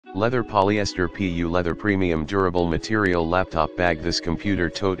Leather polyester PU leather premium durable material laptop bag. This computer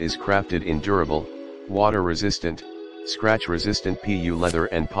tote is crafted in durable, water resistant, scratch resistant PU leather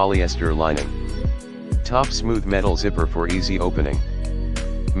and polyester lining. Top smooth metal zipper for easy opening.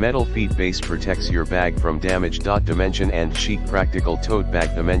 Metal feet base protects your bag from damage. Dimension and chic practical tote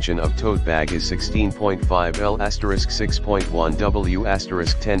bag. Dimension of tote bag is 16.5 L *6.1 W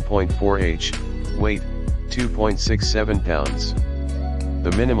 *10.4 H, weight, 2.67 pounds. The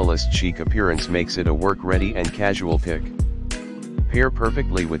minimalist chic appearance makes it a work-ready and casual pick. Pair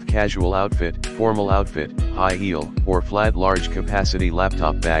perfectly with casual outfit, formal outfit, high heel, or flat large capacity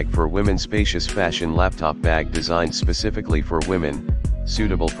laptop bag for women. Spacious fashion laptop bag designed specifically for women,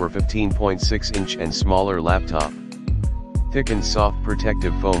 suitable for 15.6-inch and smaller laptop. Thick and soft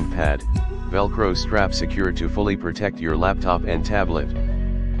protective foam pad, Velcro strap secure to fully protect your laptop and tablet.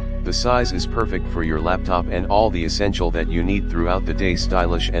 The size is perfect for your laptop and all the essential that you need throughout the day.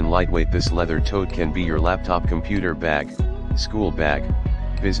 Stylish and lightweight, this leather tote can be your laptop computer bag, school bag,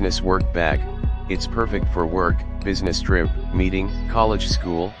 business work bag. It's perfect for work, business trip, meeting, college,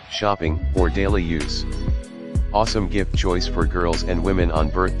 school, shopping, or daily use. Awesome gift choice for girls and women on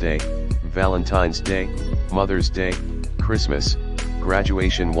birthday, Valentine's Day, Mother's Day, Christmas,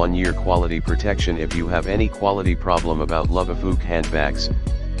 graduation. 1-year quality protection. If you have any quality problem about Lovefook handbags,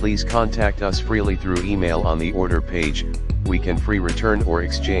 please contact us freely through email on the order page. We can free return or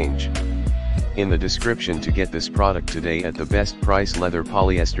exchange. In the description to get this product today at the best price. Leather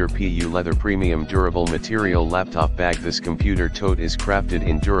polyester PU leather premium durable material laptop bag. This computer tote is crafted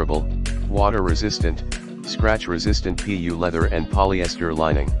in durable, water resistant, scratch resistant PU leather and polyester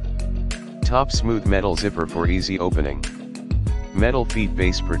lining. Top smooth metal zipper for easy opening. Metal feet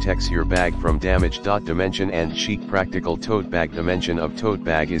base protects your bag from damage. Dimension and chic practical tote bag. Dimension of tote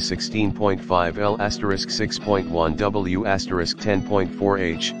bag is 16.5 L *6.1 W *10.4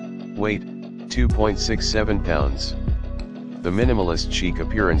 H, weight, 2.67 pounds. The minimalist chic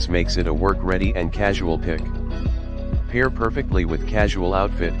appearance makes it a work-ready and casual pick. Pair perfectly with casual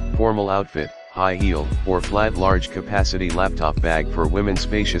outfit, formal outfit, high heel, or flat large capacity laptop bag for women.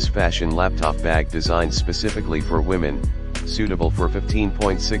 Spacious fashion laptop bag designed specifically for women, suitable for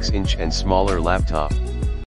 15.6-inch and smaller laptop.